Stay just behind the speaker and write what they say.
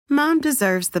Mom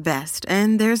deserves the best,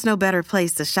 and there's no better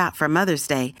place to shop for Mother's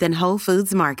Day than Whole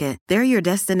Foods Market. They're your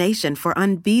destination for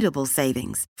unbeatable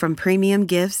savings, from premium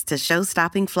gifts to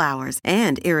show-stopping flowers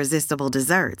and irresistible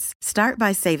desserts. Start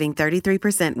by saving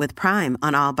 33% with Prime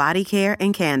on all body care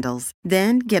and candles.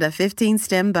 Then get a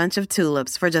 15-stem bunch of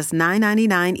tulips for just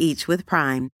 $9.99 each with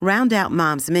Prime. Round out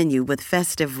Mom's menu with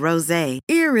festive rosé,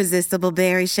 irresistible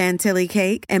berry chantilly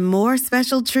cake, and more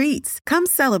special treats. Come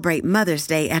celebrate Mother's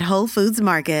Day at Whole Foods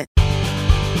Market.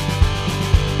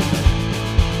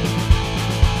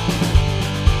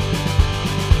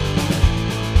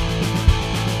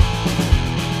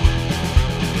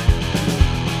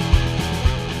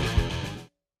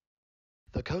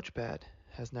 The Coach Pad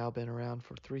has now been around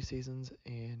for 3 seasons,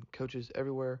 and coaches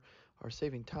everywhere are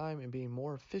saving time and being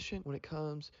more efficient when it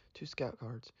comes to scout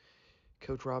cards.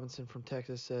 Coach Robinson from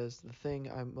Texas says, "The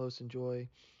thing I most enjoy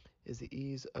is the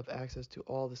ease of access to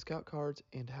all the scout cards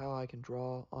and how I can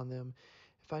draw on them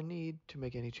if I need to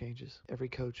make any changes. Every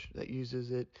coach that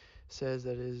uses it says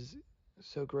that it is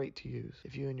so great to use.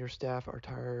 If you and your staff are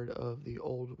tired of the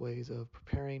old ways of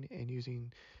preparing and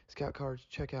using scout cards,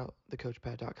 check out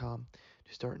thecoachpad.com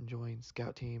to start enjoying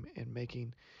Scout Team and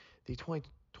making the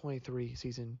 2023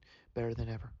 season better than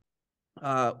ever."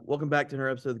 Welcome back to another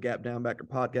episode of the Gap Downbacker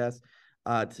podcast.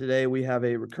 Today we have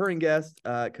a recurring guest,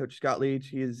 Coach Scott Leach.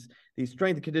 He is the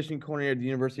strength and conditioning coordinator at the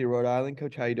University of Rhode Island.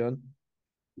 Coach, how you doing?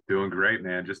 Doing great,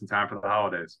 man. Just in time for the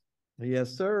holidays.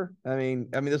 Yes, sir. I mean,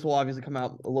 this will obviously come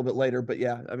out a little bit later, but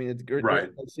yeah, I mean, it's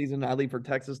great season. I leave for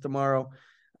Texas tomorrow.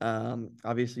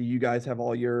 Obviously, you guys have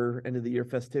all your end of the year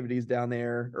festivities down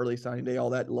there, early signing day, all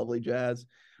that lovely jazz.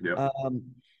 Yeah.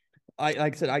 Like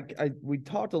I said, we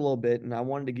talked a little bit, and I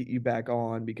wanted to get you back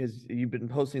on because you've been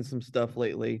posting some stuff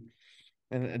lately,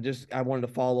 and I wanted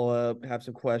to follow up, have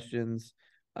some questions.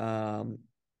 First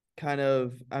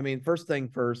thing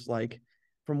first, like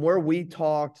from where we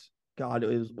talked. God, it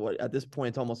was at this point,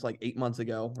 it's almost like 8 months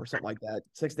ago or something like that,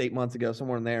 6 to 8 months ago,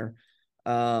 somewhere in there.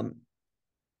 How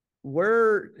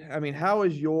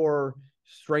has your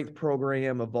strength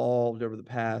program evolved over the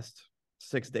past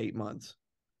 6 to 8 months?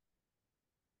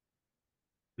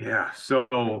 Yeah. So,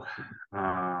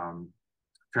 trying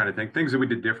to think things that we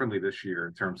did differently this year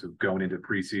in terms of going into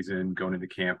preseason, going into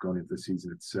camp, going into the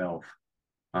season itself.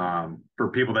 For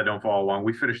people that don't follow along,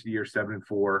 we finished the year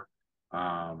 7-4.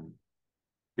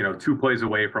 2 plays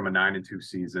away from a 9-2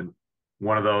 season.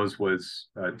 One of those was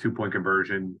a 2-point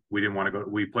conversion. We didn't want to go.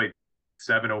 We played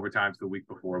 7 overtimes the week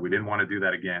before. We didn't want to do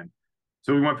that again.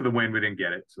 So we went for the win. We didn't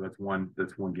get it. So that's one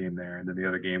game there. And then the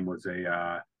other game was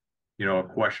a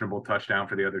questionable touchdown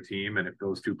for the other team. And if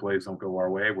those 2 plays don't go our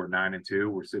way, we're 9-2.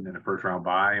 We're sitting in a first round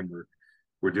bye, and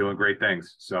we're doing great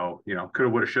things. So, coulda,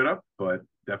 woulda, shoulda, but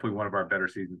definitely one of our better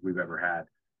seasons we've ever had.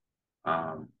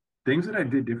 Things that I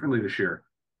did differently this year.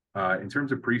 In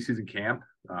terms of preseason camp,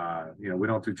 we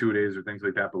don't do 2-a-days or things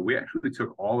like that, but we actually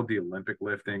took all of the Olympic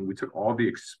lifting. We took all the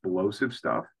explosive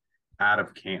stuff out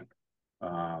of camp.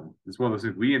 It's one of those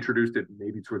things we introduced it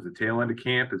maybe towards the tail end of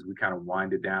camp as we kind of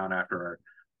wind it down after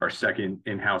our second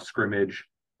in-house scrimmage.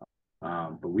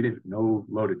 But we didn't, no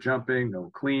loaded jumping,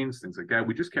 no cleans, things like that.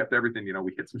 We just kept everything,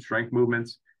 we hit some strength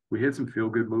movements. We hit some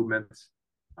feel-good movements.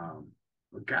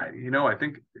 I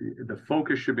think the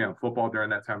focus should be on football during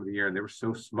that time of the year, and they were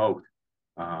so smoked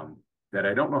that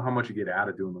I don't know how much you get out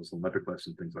of doing those Olympic lifts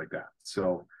and things like that.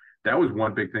 So that was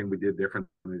one big thing we did differently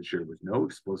this year, was no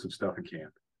explosive stuff in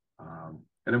camp. And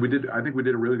then I think we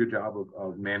did a really good job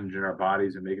of managing our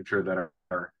bodies and making sure that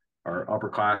our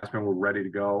upperclassmen were ready to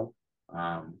go.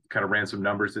 Kind of ran some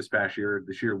numbers this past year.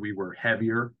 This year we were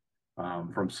heavier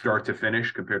from start to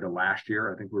finish compared to last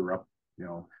year. I think we were up,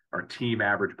 our team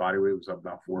average body weight was up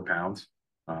about 4 pounds,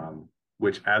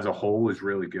 which as a whole is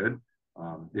really good.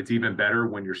 It's even better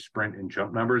when your sprint and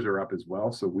jump numbers are up as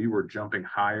well. So we were jumping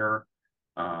higher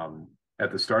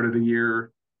at the start of the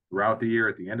year, throughout the year,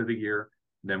 at the end of the year,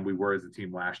 than we were as a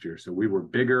team last year. So we were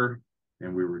bigger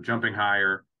and we were jumping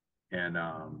higher. And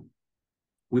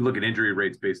we look at injury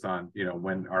rates based on,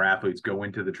 when our athletes go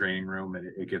into the training room and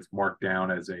it gets marked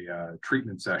down as a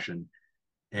treatment session.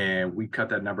 And we cut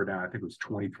that number down. I think it was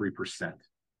 23%,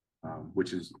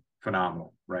 which is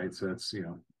phenomenal, right? So that's,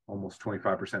 almost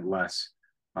 25% less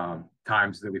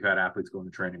times that we've had athletes go in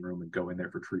the training room and go in there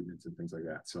for treatments and things like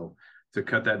that. So to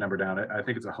cut that number down, I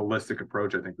think it's a holistic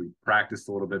approach. I think we practiced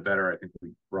a little bit better. I think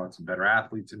we brought some better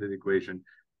athletes into the equation.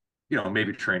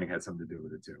 Maybe training had something to do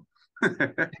with it too.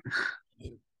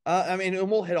 And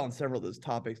we'll hit on several of those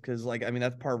topics because,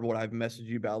 that's part of what I've messaged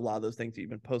you about, a lot of those things that you've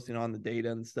been posting on the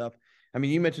data and stuff.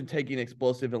 You mentioned taking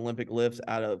explosive Olympic lifts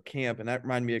out of camp, and that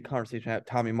reminded me of a conversation I had with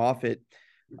Tommy Moffitt,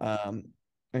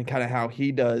 and kind of how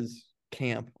he does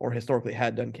camp or historically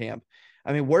had done camp.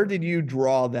 I mean, where did you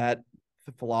draw that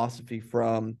philosophy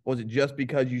from? Was it just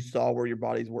because you saw where your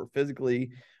bodies were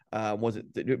physically? Was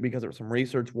it because there was some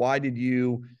research? Why did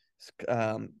you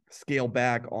scale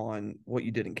back on what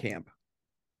you did in camp?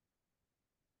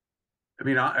 I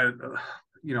mean,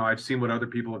 I've seen what other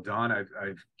people have done.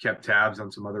 I've kept tabs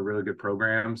on some other really good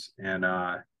programs, and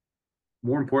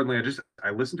more importantly,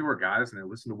 I listened to our guys and I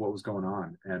listened to what was going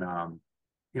on. And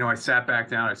I sat back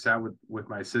down. I sat with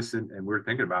my assistant, and we were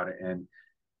thinking about it. And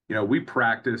we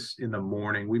practice in the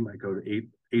morning. We might go to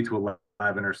 8 to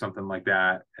 11 or something like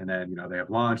that. And then they have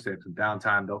lunch. They have some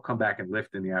downtime. They'll come back and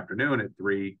lift in the afternoon at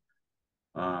 3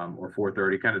 or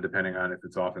 4:30, kind of depending on if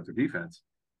it's offense or defense.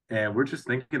 And we're just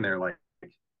thinking there, like,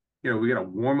 we got to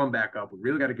warm them back up. We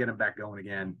really got to get them back going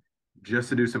again just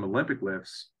to do some Olympic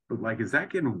lifts. But, like, is that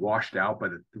getting washed out by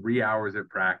the 3 hours of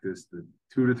practice, the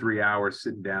 2 to 3 hours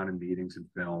sitting down in meetings and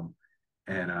film?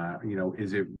 And,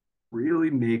 is it really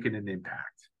making an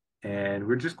impact? And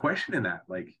we're just questioning that.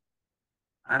 Like,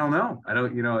 I don't know. I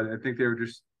think they were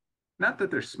just, not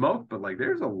that they're smoked, but, like,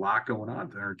 there's a lot going on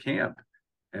there in camp.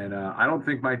 And I don't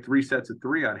think my 3 sets of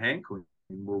 3 on hang clean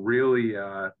were really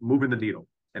moving the needle.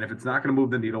 And if it's not going to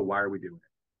move the needle, why are we doing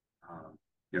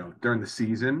it? During the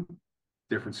season,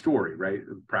 different story, right?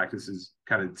 Practice is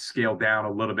kind of scaled down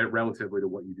a little bit relatively to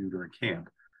what you do during camp.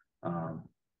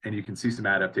 And you can see some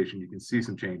adaptation. You can see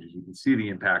some changes. You can see the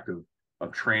impact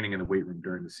of training in the weight room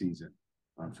during the season.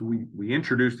 So we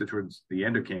introduced it towards the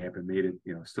end of camp and made it,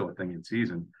 still a thing in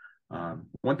season.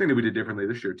 One thing that we did differently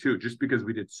this year too, just because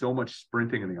we did so much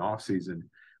sprinting in the off season,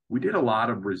 we did a lot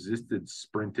of resisted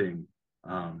sprinting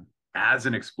as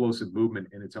an explosive movement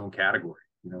in its own category.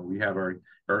 We have our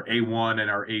A1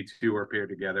 and our A2 are paired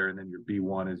together, and then your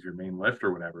B1 is your main lift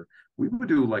or whatever. We would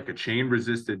do like a chain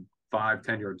resisted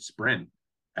 5-10 yard sprint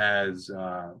as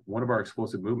one of our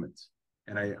explosive movements.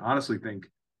 And I honestly think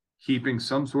keeping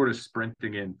some sort of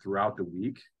sprinting in throughout the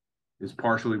week is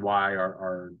partially why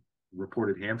our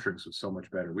reported hamstrings was so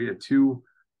much better. We had 2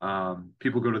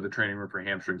 people go to the training room for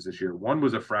hamstrings this year. One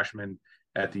was a freshman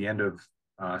at the end of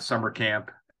summer camp,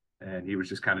 and he was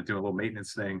just kind of doing a little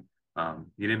maintenance thing.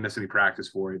 He didn't miss any practice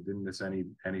for it, didn't miss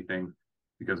anything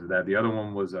because of that. The other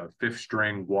one was a 5th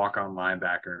string walk-on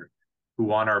linebacker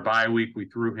who on our bye week, we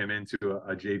threw him into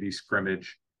a JV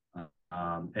scrimmage,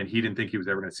 and he didn't think he was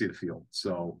ever going to see the field.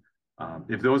 So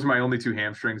if those are my only 2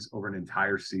 hamstrings over an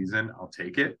entire season, I'll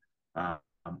take it.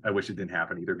 I wish it didn't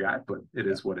happen either guy, but it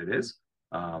is what it is.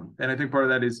 And I think part of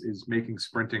that is making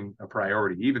sprinting a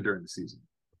priority even during the season.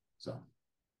 So.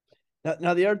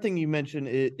 Now, the other thing you mentioned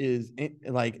is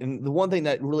and the one thing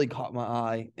that really caught my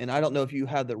eye, and I don't know if you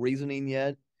have the reasoning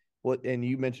yet, and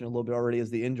you mentioned a little bit already,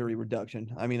 is the injury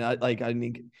reduction. I mean, I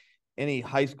think any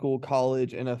high school,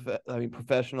 college, NFL,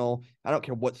 professional, I don't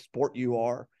care what sport you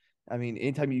are. I mean,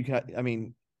 anytime you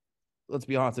can, let's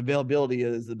be honest, availability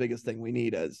is the biggest thing we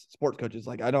need as sports coaches.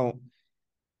 Like,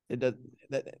 the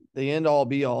end all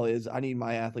be all is I need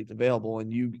my athletes available.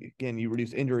 And you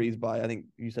reduce injuries by, I think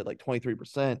you said like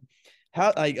 23%.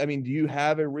 Do you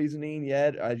have a reasoning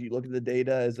yet as you look at the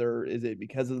data? Is it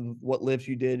because of what lifts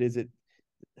you did? Is it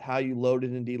how you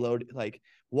loaded and deloaded? Like,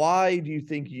 why do you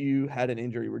think you had an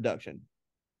injury reduction?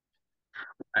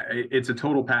 It's a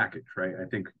total package, right? I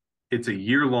think it's a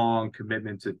year-long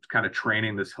commitment to kind of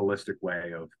training this holistic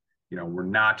way of, we're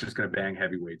not just going to bang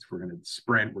heavy weights. We're going to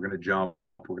sprint, we're going to jump,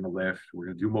 we're going to lift, we're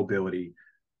going to do mobility.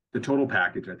 The total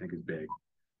package, I think, is big.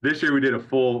 This year we did a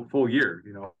full year,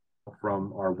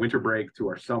 from our winter break to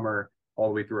our summer, all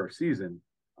the way through our season,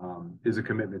 is a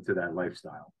commitment to that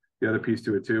lifestyle. The other piece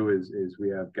to it too is we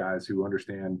have guys who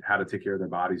understand how to take care of their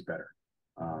bodies better,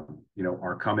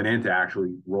 are coming in to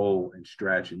actually roll and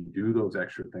stretch and do those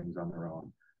extra things on their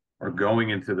own, are going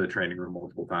into the training room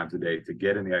multiple times a day to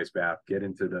get in the ice bath, get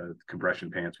into the compression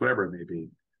pants, whatever it may be.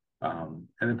 And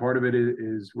then part of it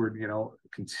is we're,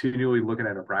 continually looking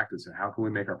at our practice and how can we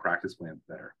make our practice plans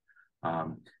better?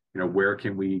 Where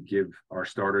can we give our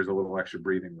starters a little extra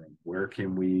breathing room? Where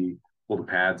can we pull the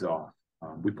pads off?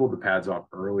 We pulled the pads off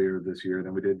earlier this year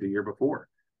than we did the year before.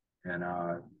 And,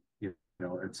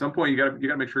 at some point you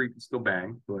gotta make sure you can still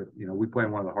bang, but we play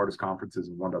in one of the hardest conferences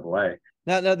in 1AA.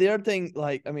 Now the other thing,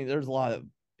 there's a lot of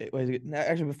ways.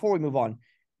 Actually, before we move on,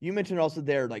 you mentioned also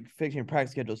there, like, fixing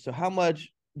practice schedules. So how much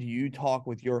do you talk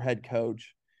with your head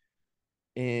coach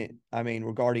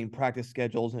regarding practice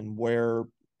schedules and where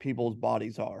people's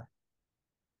bodies are?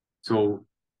 So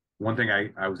one thing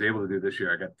I was able to do this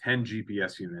year, I got 10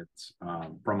 GPS units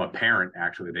from a parent.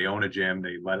 Actually, they own a gym.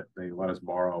 They let us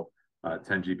borrow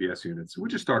 10 GPS units. We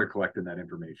just started collecting that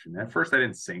information. At first, I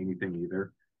didn't say anything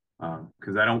either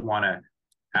because I don't want to,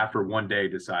 after one day,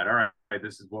 decide, all right,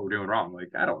 this is what we're doing wrong. Like,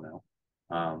 I don't know.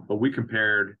 But we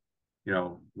compared,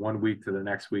 1 week to the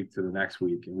next week to the next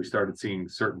week, and we started seeing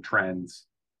certain trends.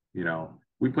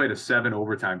 We played a 7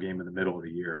 overtime game in the middle of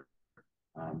the year.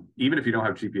 Even if you don't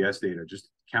have GPS data, just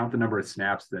count the number of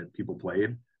snaps that people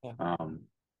played. Yeah.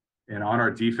 And on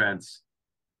our defense,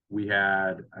 we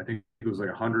had, I think it was like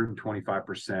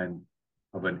 125%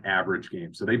 of an average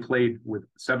game. So they played with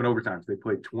 7 overtimes. They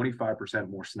played 25%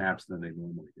 more snaps than they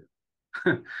normally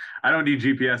do. I don't need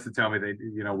GPS to tell me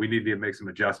we need to make some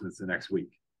adjustments the next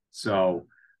week. So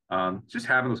just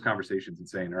having those conversations and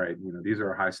saying, all right, these are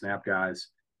our high snap guys.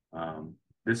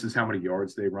 This is how many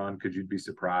yards they run, because you'd be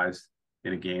surprised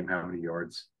in a game how many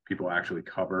yards people actually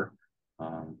cover.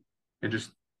 And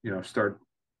just, start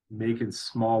making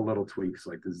small little tweaks.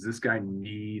 Like, does this guy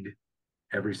need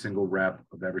every single rep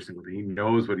of every single thing? He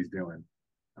knows what he's doing.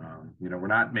 We're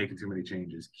not making too many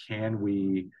changes. Can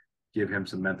we give him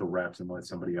some mental reps and let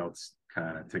somebody else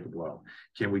kind of take a blow?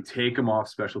 Can we take him off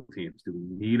special teams? Do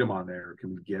we need him on there? Or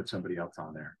can we get somebody else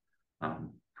on there?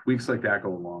 Tweaks like that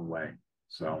go a long way.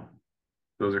 So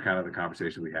those are kind of the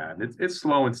conversations we had. It's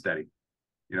slow and steady.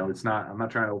 I'm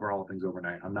not trying to overhaul things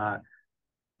overnight. I'm not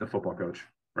the football coach,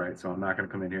 right? So I'm not going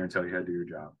to come in here and tell you how to do your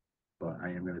job, but I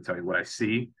am going to tell you what I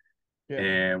see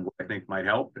and what I think might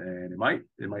help, and it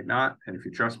might not. And if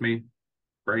you trust me,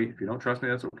 great. If you don't trust me,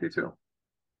 that's okay too.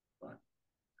 But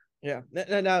yeah.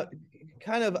 Now,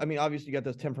 kind of, obviously you got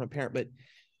this 10 from a parent, but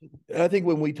I think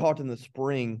when we talked in the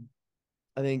spring,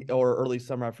 or early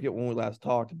summer, I forget when we last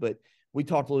talked, but we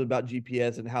talked a little bit about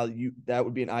GPS and how that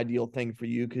would be an ideal thing for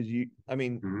you, because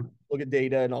look at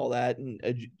data and all that, and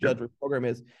judge what program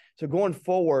is. So going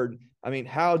forward,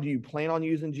 how do you plan on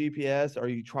using GPS? Are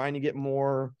you trying to get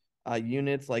more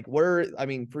units? Like,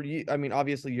 for you,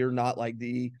 obviously you're not like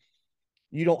you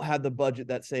don't have the budget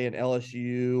that, say, an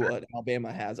LSU, an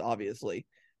Alabama has, obviously.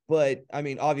 But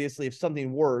obviously if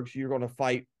something works, you're going to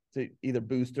fight to either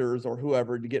boosters or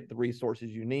whoever to get the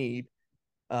resources you need.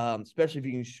 Especially if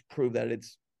you can prove that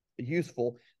it's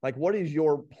useful. Like, what is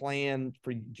your plan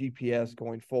for GPS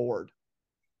going forward?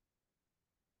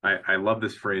 I love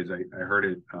this phrase. I heard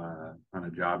it on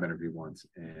a job interview once,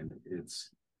 and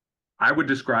I would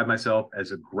describe myself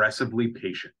as aggressively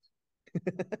patient.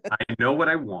 I know what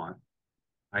I want.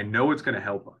 I know it's going to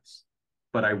help us,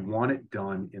 but I want it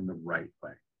done in the right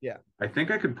way. Yeah. I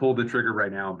think I could pull the trigger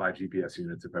right now and buy GPS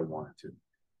units if I wanted to.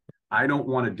 I don't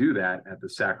want to do that at the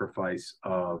sacrifice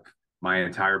of my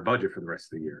entire budget for the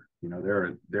rest of the year.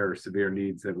 There are severe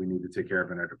needs that we need to take care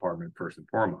of in our department first and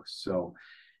foremost. So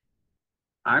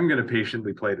I'm going to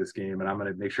patiently play this game, and I'm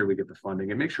going to make sure we get the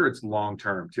funding and make sure it's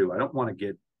long-term too. I don't want to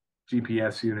get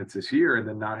GPS units this year and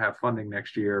then not have funding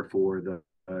next year for the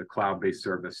cloud-based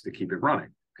service to keep it running,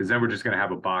 because then we're just going to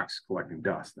have a box collecting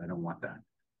dust. I don't want that.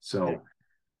 So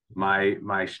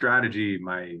my strategy,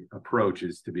 my approach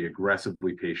is to be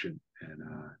aggressively patient. And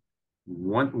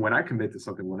when I commit to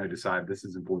something, when I decide this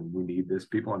is important, we need this,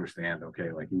 people understand,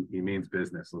 okay, like he means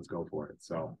business, let's go for it.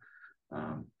 So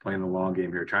playing the long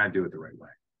game here, trying to do it the right way.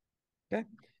 Okay.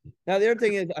 Now, the other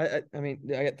thing is,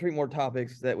 I got 3 more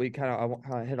topics that we kind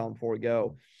of hit on before we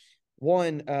go.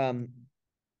 One,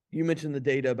 you mentioned the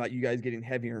data about you guys getting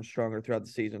heavier and stronger throughout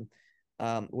the season,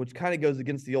 which kind of goes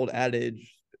against the old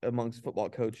adage amongst football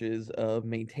coaches of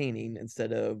maintaining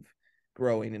instead of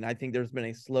growing. And I think there's been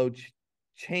a slow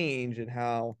change in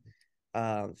how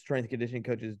strength and conditioning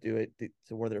coaches do it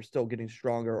to where they're still getting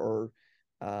stronger or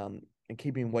and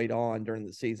keeping weight on during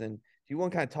the season. Do you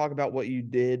want to kind of talk about what you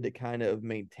did to kind of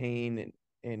maintain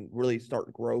and really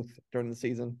start growth during the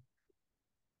season?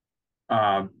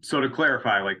 So to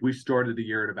clarify, like, we started the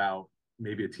year at about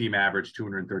maybe a team average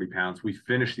 230 pounds. We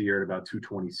finished the year at about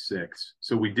 226.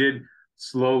 So we did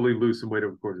slowly lose some weight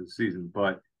over the course of the season,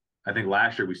 but I think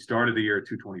last year we started the year at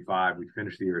 225. We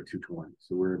finished the year at 220.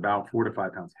 So we're about 4 to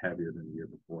 5 pounds heavier than the year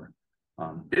before.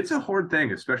 It's a hard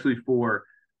thing, especially for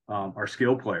our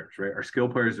skill players, right? Our skill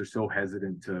players are so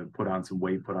hesitant to put on some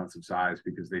weight, put on some size,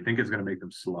 because they think it's going to make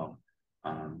them slow.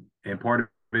 And part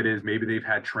of it is maybe they've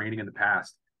had training in the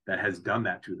past that has done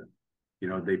that to them.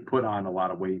 They put on a lot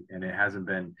of weight and it hasn't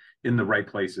been in the right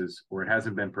places, or it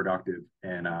hasn't been productive,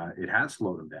 and it has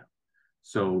slowed them down.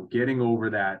 So getting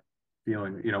over that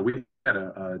feeling, we had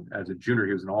as a junior,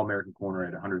 he was an All-American corner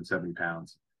at 170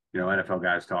 pounds. NFL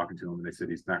guys talking to him, and they said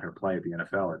he's not going to play at the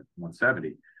NFL at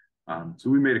 170. So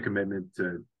we made a commitment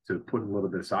to put a little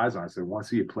bit of size on it. So I want to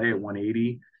see you play at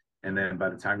 180. And then by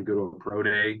the time you go to a pro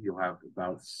day, you'll have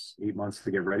about 8 months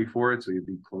to get ready for it. So you'd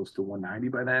be close to 190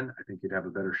 by then. I think you'd have a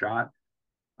better shot.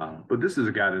 But this is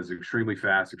a guy that's extremely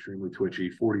fast, extremely twitchy,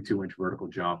 42-inch vertical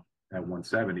jump at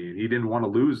 170. And he didn't want to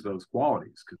lose those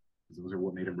qualities, because Those are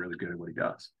what made him really good at what he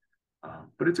does.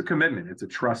 But it's a commitment. It's a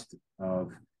trust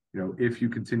of, if you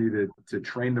continue to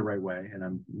train the right way, and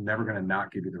I'm never going to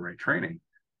not give you the right training,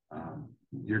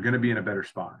 you're going to be in a better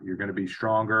spot. You're going to be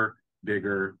stronger,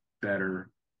 bigger, better,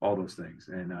 all those things.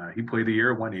 And he played the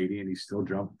year at 180, and he still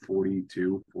jumped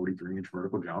 42, 43-inch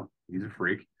vertical jump. He's a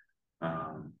freak.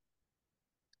 And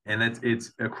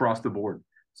it's across the board.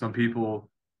 Some people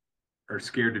are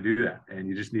scared to do that, and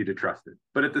you just need to trust it.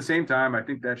 But at the same time, I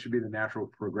think that should be the natural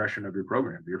progression of your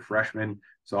program. Your freshmen,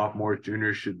 sophomores,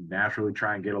 juniors should naturally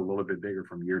try and get a little bit bigger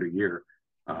from year to year.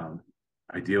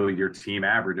 Ideally, your team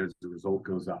average as the result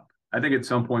goes up. I think at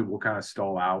some point we'll kind of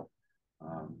stall out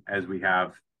as we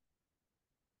have,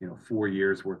 4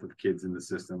 years worth of kids in the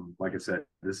system. Like I said,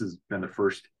 this has been the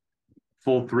first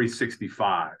full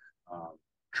 365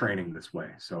 training this way.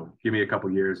 So give me a couple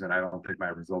years, and I don't think my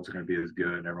results are going to be as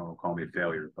good. Everyone will call me a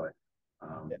failure, but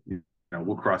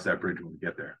we'll cross that bridge when we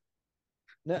get there.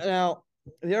 Now,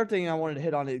 the other thing I wanted to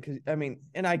hit on it, because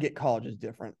and I get college is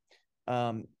different.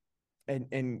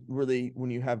 And really,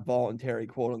 when you have voluntary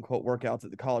quote unquote workouts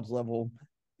at the college level,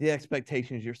 the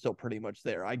expectations, you're still pretty much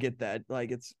there. I get that.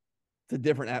 Like it's a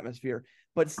different atmosphere,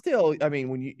 but still,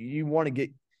 when you want to get,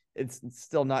 it's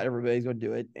still not everybody's going to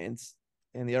do it. And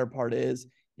the other part is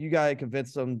you got to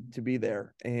convince them to be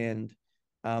there. And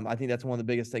I think that's one of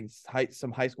the biggest things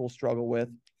some high schools struggle with.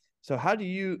 So how do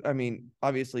you,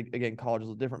 obviously, again, college is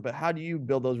a little different, but how do you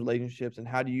build those relationships, and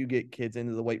how do you get kids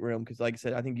into the weight room? Because like I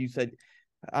said, I think you said,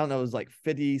 I don't know, it was like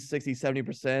 50, 60,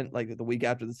 70%, like the week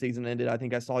after the season ended. I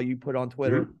think I saw you put on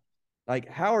Twitter. Mm-hmm. Like,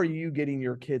 how are you getting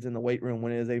your kids in the weight room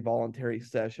when it is a voluntary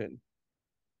session?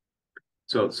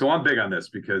 So I'm big on this,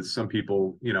 because some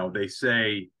people, they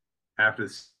say after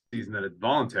the season that it's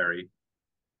voluntary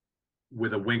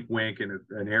with a wink and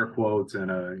an air quotes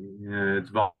and it's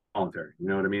voluntary. You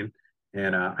know what I mean?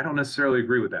 And I don't necessarily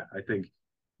agree with that. I think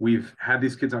we've had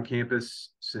these kids on campus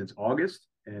since August.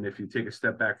 And if you take a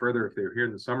step back further, if they were here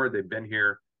in the summer, they've been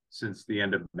here since the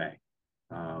end of May.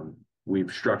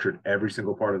 We've structured every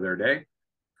single part of their day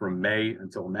from May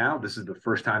until now. This is the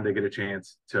first time they get a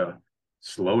chance to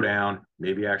slow down,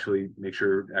 maybe actually make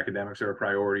sure academics are a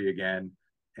priority again,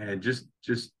 and just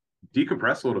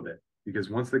decompress a little bit. Because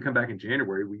once they come back in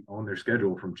January, we own their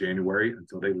schedule from January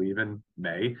until they leave in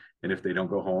May. And if they don't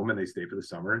go home and they stay for the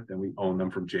summer, then we own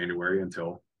them from January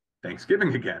until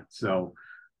Thanksgiving again. So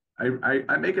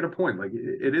I make it a point, like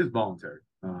it is voluntary.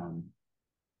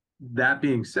 That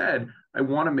being said, I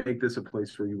want to make this a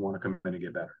place where you want to come in and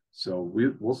get better. So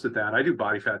we'll sit down. I do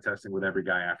body fat testing with every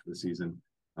guy after the season.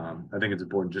 I think it's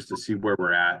important just to see where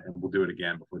we're at, and we'll do it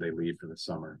again before they leave for the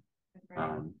summer.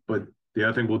 But the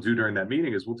other thing we'll do during that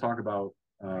meeting is we'll talk about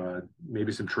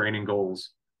maybe some training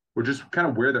goals, or just kind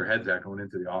of where their head's at going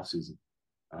into the off season.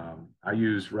 I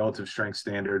use relative strength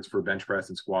standards for bench press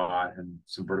and squat, and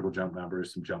some vertical jump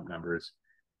numbers, some jump numbers.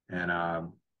 And,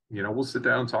 we'll sit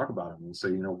down and talk about them. We'll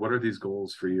say, what are these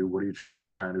goals for you? What are you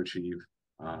trying to achieve?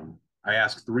 I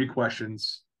ask 3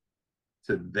 questions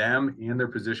to them and their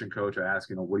position coach. I ask,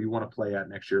 what do you want to play at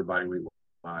next year, body weight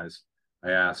wise?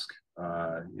 I ask,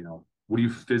 what do you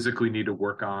physically need to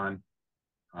work on?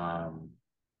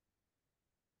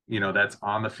 That's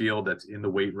on the field, that's in the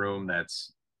weight room,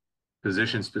 that's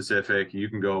position specific. You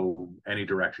can go any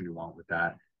direction you want with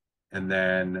that. And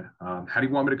then how do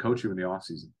you want me to coach you in the off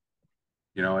season?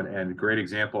 And a great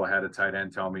example, I had a tight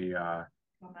end tell me,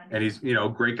 and he's,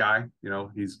 great guy,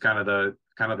 he's kind of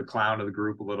the clown of the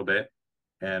group a little bit.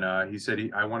 And he said,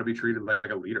 I want to be treated like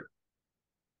a leader.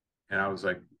 And I was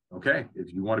like, okay,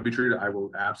 if you want to be treated, I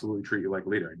will absolutely treat you like a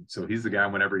leader. So he's the guy,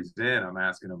 whenever he's in, I'm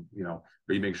asking him,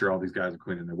 are you make sure all these guys are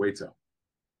cleaning their weights up?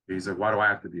 He's like, why do I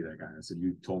have to be that guy? I said,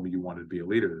 you told me you wanted to be a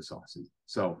leader this offseason.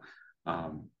 So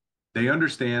they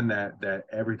understand that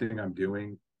everything I'm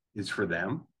doing is for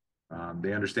them.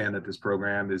 They understand that this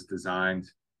program is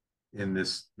designed in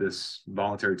this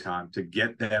voluntary time to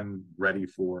get them ready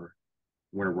for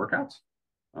winter workouts.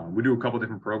 We do a couple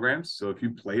different programs. So if you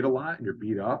played a lot and you're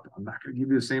beat up, I'm not going to give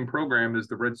you the same program as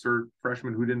the redshirt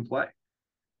freshman who didn't play.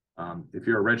 If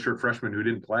you're a redshirt freshman who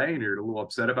didn't play and you're a little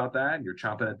upset about that and you're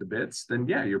chomping at the bits, then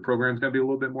yeah, your program's going to be a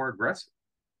little bit more aggressive.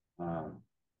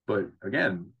 But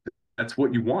again, that's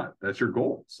what you want. That's your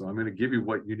goal. So I'm going to give you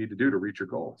what you need to do to reach your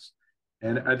goals.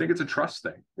 And I think it's a trust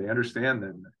thing. They understand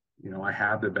that, I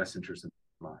have their best interest in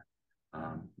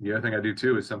mind. The other thing I do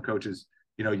too is some coaches,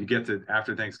 you get to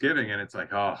after Thanksgiving and it's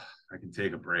like, oh, I can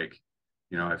take a break.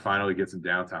 I finally get some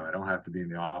downtime. I don't have to be in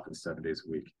the office 7 days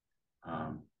a week.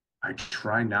 I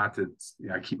try not to,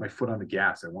 I keep my foot on the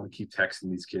gas. I want to keep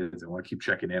texting these kids. I want to keep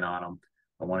checking in on them.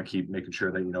 I want to keep making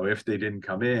sure that, if they didn't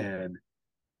come in,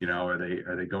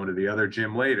 Are they going to the other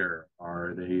gym later?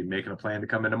 Are they making a plan to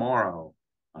come in tomorrow?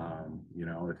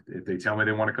 If they tell me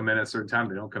they want to come in at a certain time,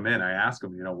 they don't come in. I ask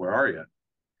them, where are you?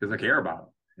 Because I care about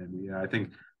them. And I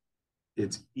think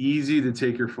it's easy to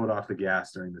take your foot off the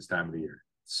gas during this time of the year.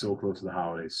 So close to the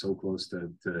holidays, so close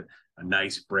to a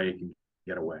nice break and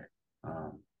get away.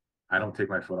 I don't take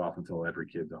my foot off until every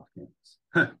kid's off campus.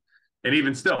 And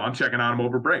even still, I'm checking on them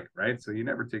over break, right? So you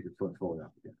never take your foot fully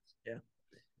off the gas.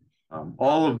 Yeah.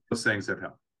 All of those things have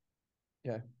helped.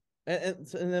 Yeah. And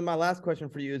then my last question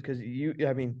for you is because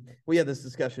we had this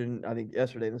discussion, I think,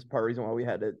 yesterday, and this is part of the reason why we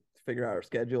had to figure out our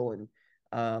schedule. And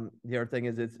the other thing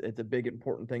is it's a big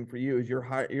important thing for you is you're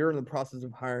in the process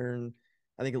of hiring,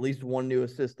 I think, at least one new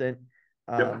assistant.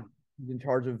 He's in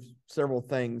charge of several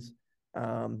things.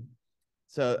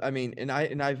 So I mean, and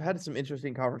I've had some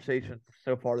interesting conversations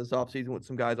so far this offseason with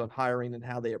some guys on hiring and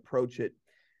how they approach it.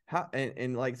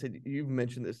 And like I said, you've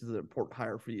mentioned this is an important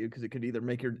hire for you because it could either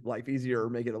make your life easier or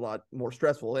make it a lot more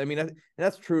stressful. I mean, and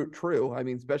that's true. I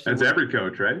mean, especially that's every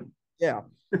coach, right? Yeah.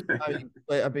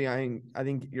 I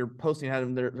think you're posting at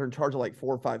them. They're in charge of like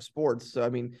 4 or 5 sports. So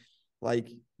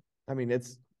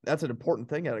that's an important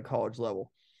thing at a college level.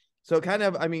 So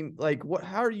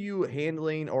how are you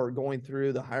handling or going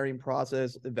through the hiring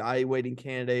process, evaluating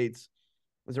candidates?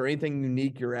 Is there anything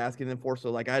unique you're asking them for?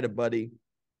 So I had a buddy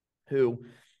who,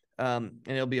 and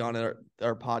he'll be on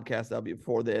our podcast that'll be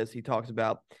before this. He talks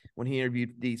about when he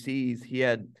interviewed DCs,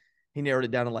 he narrowed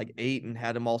it down to 8 and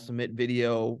had them all submit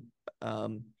video.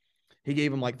 He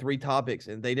gave them 3 topics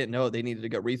and they didn't know it. They needed to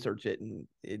go research it, and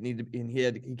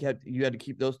you had to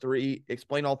keep those 3,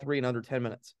 explain all 3 in under 10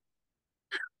 minutes.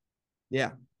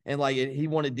 Yeah. And he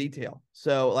wanted detail.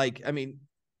 So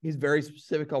he's very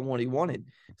specific on what he wanted.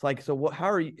 It's so how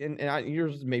are you,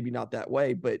 yours is maybe not that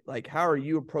way, but how are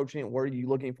you approaching it? What are you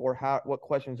looking for? What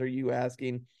questions are you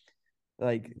asking? How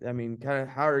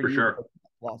are For you sure.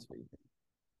 philosophy?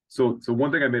 So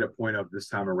one thing I made a point of this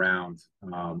time around,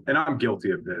 and I'm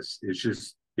guilty of this, is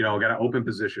just, I got an open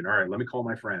position. All right, let me call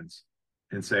my friends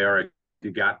and say, all right,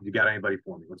 you got anybody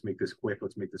for me? Let's make this quick.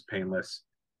 Let's make this painless.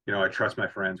 I trust my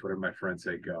friends, whatever my friends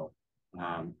say, go.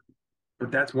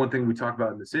 But that's one thing we talk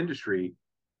about in this industry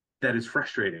that is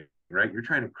frustrating, right? You're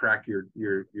trying to crack your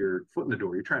foot in the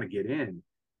door. You're trying to get in,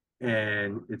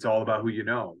 and it's all about who you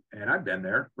know. And I've been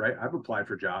there, right? I've applied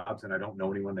for jobs and I don't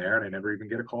know anyone there, and I never even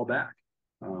get a call back.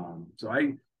 So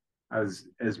I was,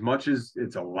 as much as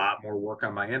it's a lot more work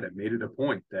on my end, I've made it a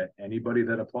point that anybody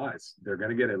that applies, they're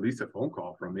going to get at least a phone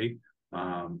call from me,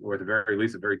 or at the very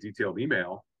least a very detailed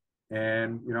email.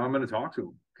 And, I'm going to talk to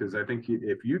them, because I think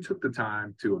if you took the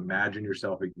time to imagine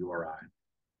yourself at URI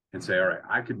and say, all right,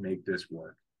 I could make this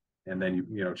work. And then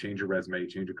you change your resume, you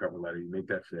change your cover letter, you make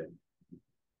that fit.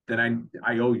 Then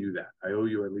I owe you that. I owe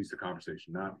you at least a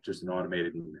conversation, not just an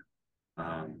automated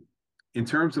email. In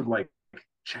terms of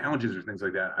challenges or things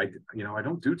like that, I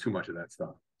don't do too much of that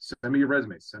stuff. Send me your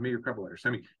resume, send me your cover letter,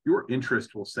 send me your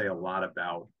interest will say a lot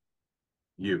about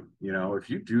you. If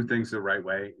you do things the right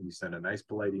way and you send a nice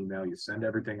polite email, you send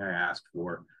everything I asked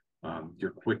for,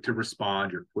 you're quick to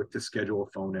respond, you're quick to schedule a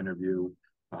phone interview,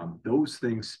 those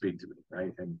things speak to me,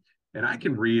 right? And I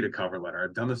can read a cover letter.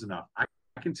 I've done this enough. I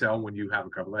can tell when you have a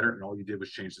cover letter and all you did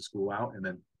was change the school out and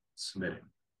then submit it.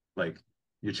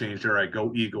 You changed, all right,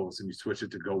 go Eagles, and you switch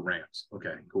it to go Rams.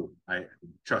 Okay, cool.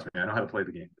 Trust me, I know how to play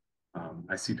the game.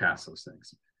 I see past those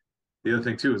things. The other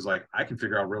thing too is I can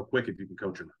figure out real quick if you can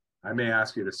coach or not. I may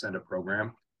ask you to send a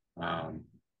program,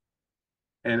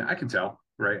 and I can tell,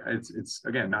 right? It's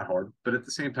again not hard, but at the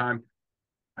same time,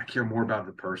 I care more about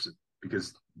the person,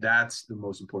 because that's the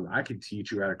most important. I can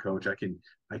teach you how to coach.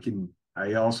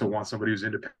 I also want somebody who's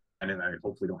independent. I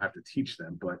hopefully don't have to teach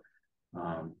them, but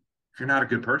if you're not a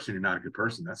good person, you're not a good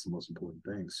person. That's the most important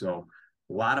thing. So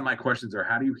a lot of my questions are,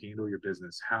 how do you handle your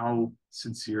business? How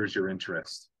sincere is your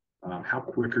interest? How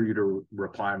quick are you to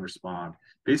reply and respond?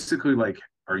 Basically,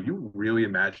 are you really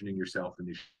imagining yourself in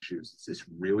these shoes? Is this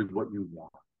really what you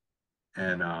want?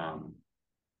 And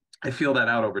I feel that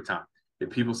out over time. If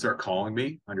people start calling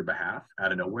me on your behalf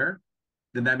out of nowhere,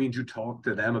 then that means you talk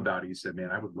to them about it. You said,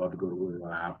 man, I would love to go to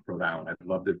Rhode Island. I'd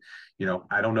love to,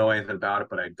 I don't know anything about it,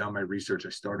 but I've done my research. I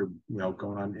started,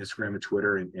 going on Instagram and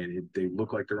Twitter, and they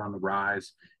look like they're on the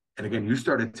rise. And again, you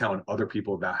started telling other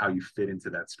people about how you fit into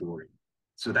that story.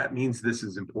 So that means this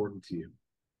is important to you,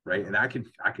 right? And I can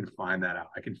find that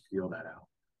out. I can feel that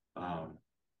out.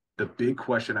 The big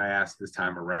question I asked this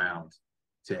time around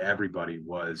to everybody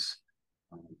was,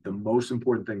 the most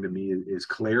important thing to me is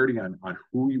clarity on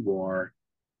who you are,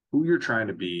 who you're trying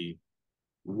to be,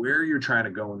 where you're trying to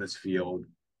go in this field,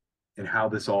 and how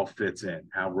this all fits in,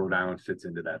 how Rhode Island fits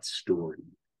into that story.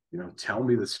 tell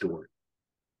me the story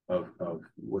of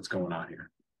what's going on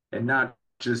here, and not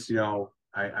just,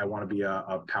 I want to be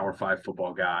a Power 5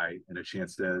 football guy, and a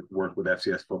chance to work with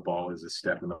FCS football is a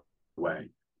step in the way.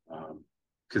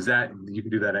 Because that you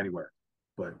can do that anywhere.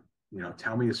 But,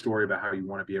 tell me a story about how you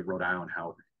want to be at Rhode Island,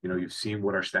 how, you've seen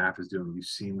what our staff is doing. You've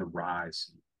seen the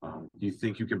rise. You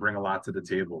think you can bring a lot to the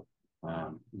table.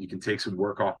 You can take some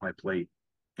work off my plate,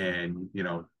 and,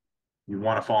 you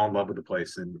want to fall in love with the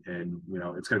place, and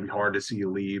it's going to be hard to see you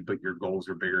leave, but your goals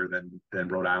are bigger than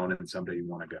Rhode Island, and someday you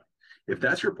want to go. If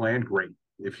that's your plan, great.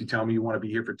 If you tell me you want to be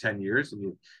here for 10 years and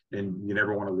you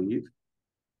never want to leave,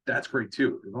 that's great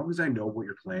too. As long as I know what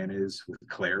your plan is with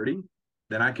clarity,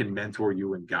 then I can mentor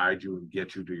you and guide you and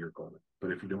get you to your goal.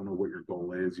 But if you don't know what your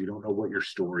goal is, you don't know what your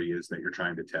story is that you're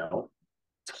trying to tell,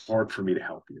 it's hard for me to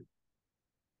help you.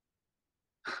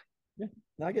 Yeah,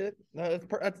 I get it. No,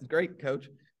 that's great, Coach.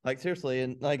 Like, seriously,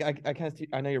 and like I kind of see,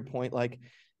 I know your point. Like,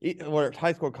 whether it's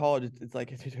high school, college, it's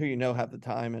like it's who you know half the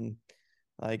time, and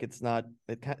like it's not.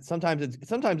 Sometimes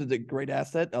it's a great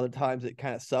asset. Other times it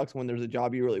kind of sucks when there's a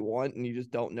job you really want and you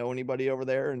just don't know anybody over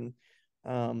there, and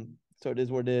so it is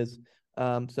what it is.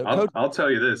 So Coach, I'll tell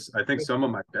you this: I think some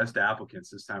of my best applicants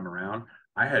this time around,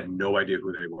 I had no idea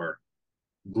who they were.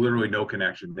 Literally no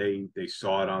connection. They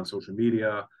saw it on social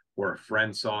media, or a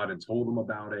friend saw it and told them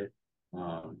about it.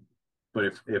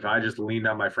 But if I just leaned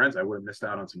on my friends, I would have missed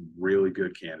out on some really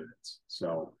good candidates.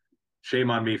 So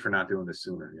shame on me for not doing this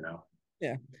sooner,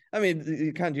 Yeah. I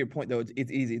mean, kind of to your point, though,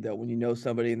 it's easy, though, when you know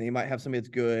somebody and they might have somebody that's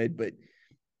good, but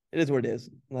it is what it is.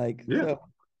 Like, yeah. So,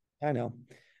 I know.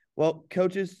 Well,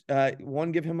 coaches,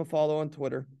 give him a follow on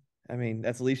Twitter. I mean,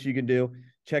 that's the least you can do.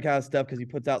 Check out his stuff because he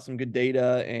puts out some good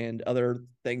data and other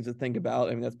things to think about.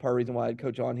 I mean, that's part of the reason why I had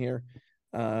Coach on here.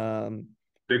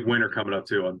 Big winter coming up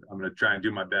too. I'm going to try and do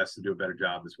my best to do a better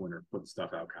job this winter, putting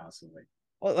stuff out constantly.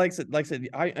 Well, like I said,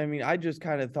 I mean, I just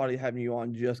kind of thought of having you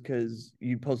on just because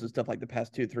you posted stuff like the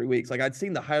past 2-3 weeks. Like, I'd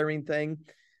seen the hiring thing,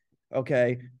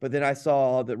 okay, but then I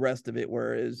saw the rest of it,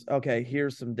 whereas, okay,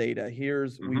 here's some data,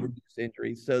 here's we reduced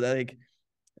injuries, so that like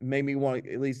made me want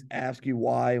to at least ask you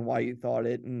why and why you thought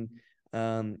it, and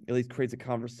at least creates a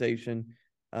conversation.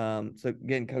 So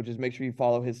again, coaches, make sure you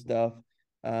follow his stuff.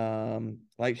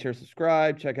 Like, share,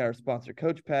 subscribe, check out our sponsor,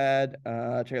 CoachPad,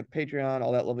 check out the Patreon,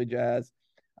 all that lovely jazz.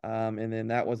 And then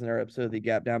that was another episode of the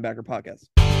Gap Down Backer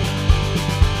podcast.